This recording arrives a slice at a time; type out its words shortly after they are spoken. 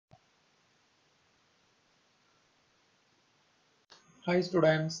Hi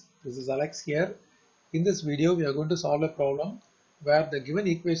students, this is Alex here. In this video we are going to solve a problem where the given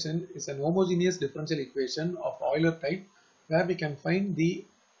equation is an homogeneous differential equation of Euler type where we can find the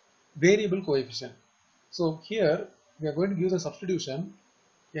variable coefficient. So here we are going to use a substitution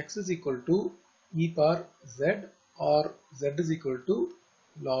x is equal to e power z or z is equal to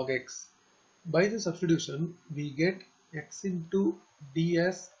log x. By the substitution we get x into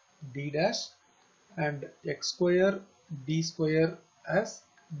ds d dash and x square d square as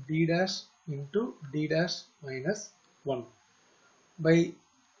d dash into d dash minus 1. By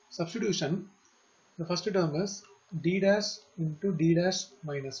substitution, the first term is d dash into d dash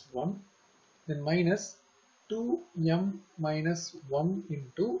minus 1, then minus 2m minus 1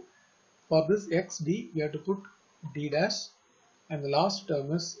 into, for this xd we have to put d dash, and the last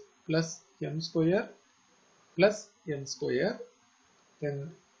term is plus m square plus n square,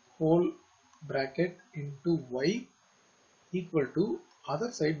 then whole bracket into y equal to,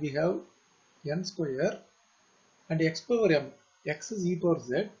 other side we have n square and x power m. X is e power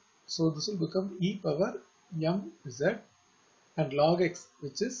z, so this will become e power m z and log x,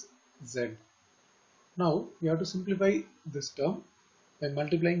 which is z. Now we have to simplify this term by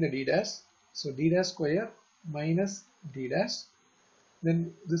multiplying the d dash. So d dash square minus d dash,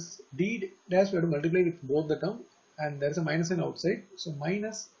 then this d dash we have to multiply with both the term and there is a minus sign outside, so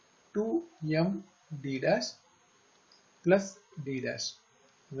minus 2m d dash plus d dash,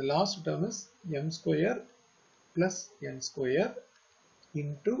 and the last term is m square plus n square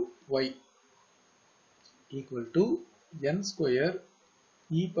into y equal to n square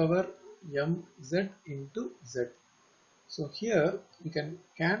e power mz into z. So here we can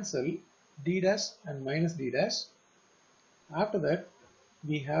cancel d dash and minus d dash. After that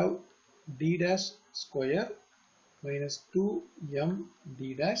we have d dash square minus 2m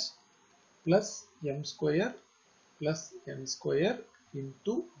d dash plus m square plus n square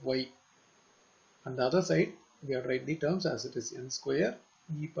into y. On the other side we have to write the terms as it is, n square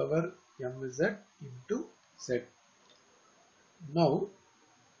e power mz into z. Now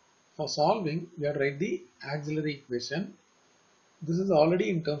for solving we have to write the auxiliary equation. This is already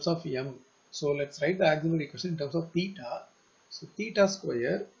in terms of m, so let's write the auxiliary equation in terms of theta. So theta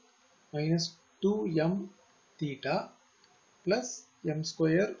square minus 2m theta plus m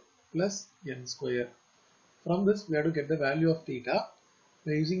square plus n square. From this we have to get the value of theta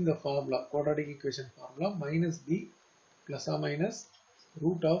by using the formula, quadratic equation formula, minus b plus or minus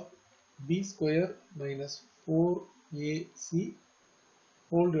root of b square minus 4ac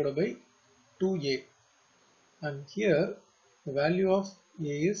whole divided by 2a, and here the value of a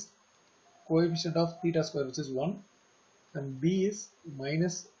is coefficient of theta square, which is 1, and b is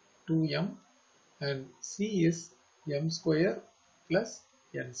minus 2m, and c is m square plus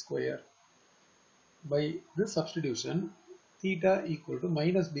n square. By this substitution, theta equal to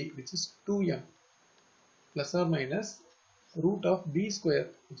minus b, which is 2m, plus or minus root of b square,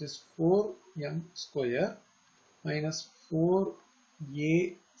 which is 4m square, minus 4ac.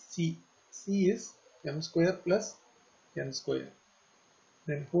 c is m square plus n square,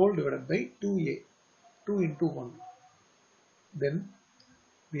 then whole divided by 2a, 2 into 1. Then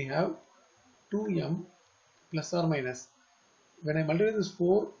we have 2m plus or minus. When I multiply this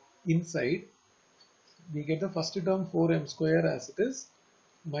 4 inside, we get the first term 4m square as it is,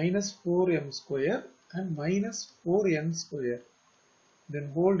 minus 4m square and minus 4n square,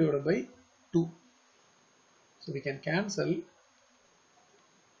 then whole divided by 2. So we can cancel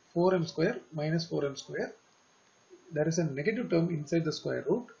 4m square minus 4m square. There is a negative term inside the square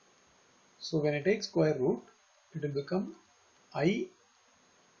root, so when I take square root it will become I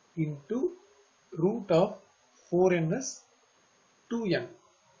into root of 4n is 2n.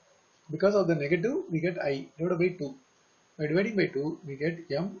 Because of the negative we get I divided by 2. By dividing by 2 we get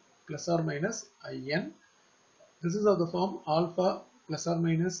m plus or minus in. This is of the form alpha plus or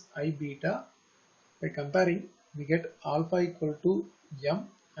minus I beta. By comparing we get alpha equal to m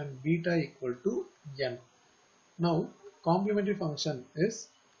and beta equal to n. Now complementary function is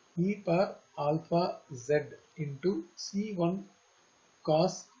e power alpha z into c1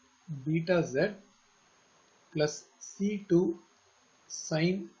 cos beta z plus c2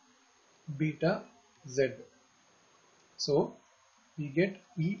 sin beta z. So we get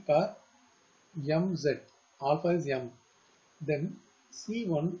e power mz, alpha is m, then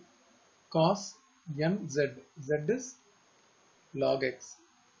c1 cos nz, z is log x,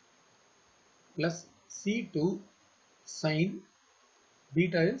 plus c2 sin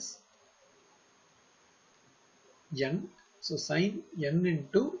beta is n, so sin n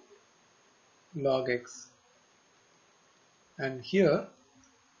into log x, and here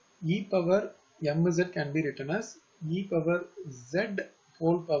e power mz can be written as e power z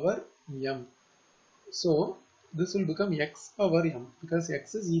whole power m. So this will become x power m because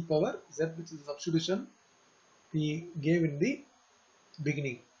x is e power z, which is the substitution we gave in the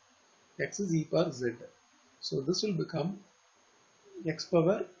beginning. X is e power z. So this will become x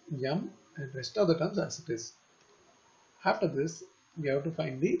power m and rest of the terms as it is. After this, we have to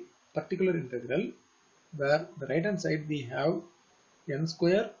find the particular integral, where the right hand side we have n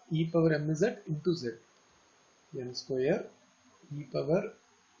square e power mz into z. N square e power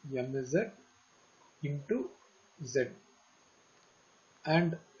mz into z.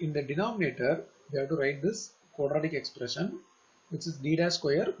 And in the denominator, we have to write this quadratic expression, which is d dash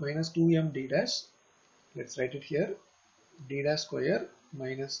square minus 2m d dash. Let's write it here. D dash square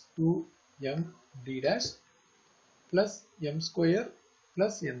minus 2m d dash plus m square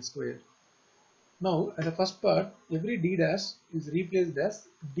plus n square. Now, as the first part, every d dash is replaced as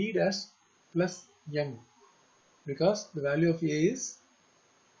d dash plus m because the value of a is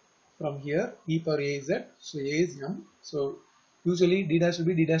from here e power a is z, so a is m. So usually d dash will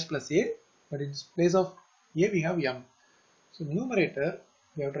be d dash plus a, but in place of a we have m. So numerator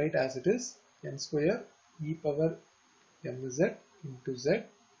we have to write as it is, n square e power mz into z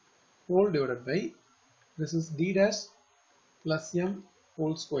whole divided by, this is d dash plus m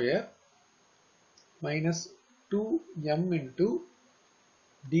whole square minus 2m into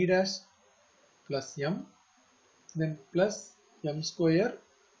d dash plus m, then plus m square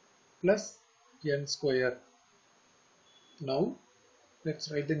plus n square. Now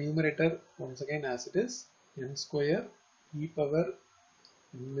let's write the numerator once again as it is, n square e power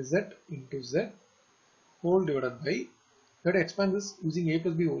mz into z whole divided by, we have to expand this using a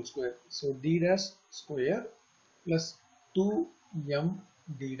plus b whole square. So d dash square plus 2m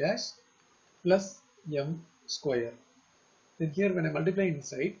d dash plus m square. Then here when I multiply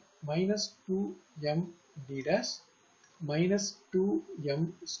inside, minus 2m d dash minus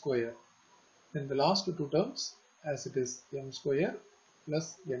 2m square. Then the last two terms as it is, m square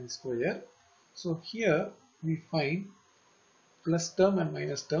plus n square. So here we find plus term and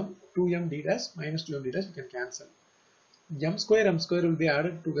minus term, 2m d dash minus 2m d dash we can cancel. M square will be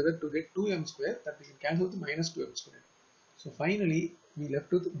added together to get 2m square, that we can cancel with minus 2m square. So finally we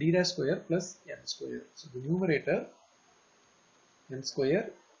left with d dash square plus n square. So the numerator n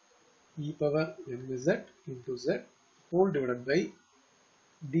square e power mz into z whole divided by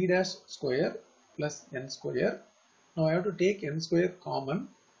d dash square plus n square. Now I have to take n square common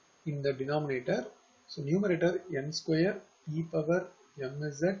in the denominator. So numerator n square e power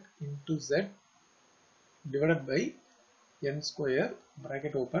mz into z divided by n square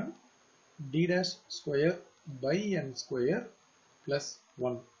bracket open d dash square by n square plus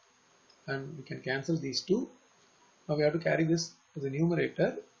 1, and we can cancel these two. Now we have to carry this to the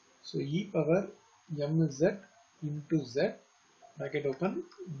numerator. So e power mz into z bracket open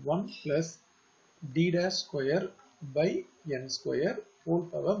 1 plus d dash square by n square whole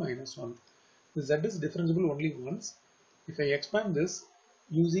power minus 1. The z is differentiable only once. If I expand this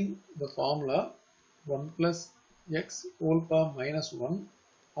using the formula 1 plus x whole power minus 1,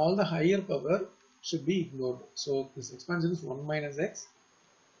 all the higher power should be ignored. So this expansion is 1 minus x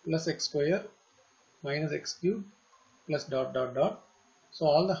plus x square minus x cube plus dot dot dot. So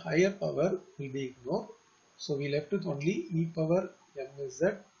all the higher power will be ignored. So we left with only e power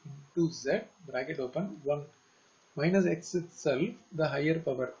mz into z bracket open 1 minus x itself, the higher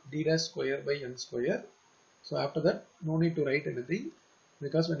power d dash square by n square. So after that no need to write anything,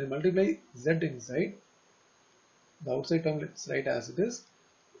 because when you multiply z inside, the outside term let's write as it is,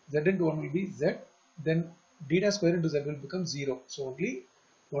 z into 1 will be z, then d dash square into z will become 0. So only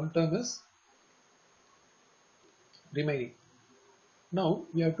one term is remaining. Now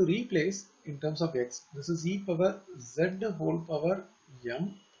we have to replace in terms of x. This is e power z whole power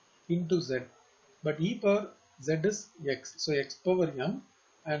m into z, but e power z is x, so x power m,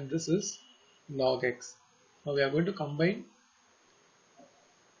 and this is log x. Now we are going to combine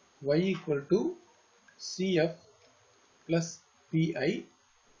y equal to cf plus pi.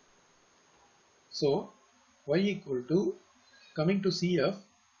 So y equal to, coming to cf,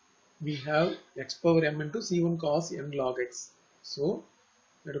 we have x power m into c1 cos n log x. So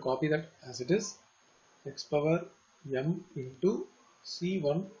we have to copy that as it is, x power m into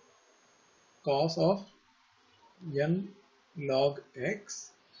c1 cos of n log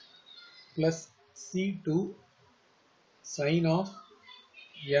x plus c2 sin of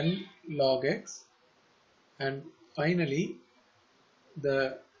n log x, and finally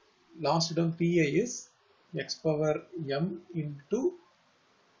the last term pi is x power m into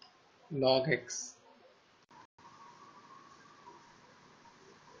log x.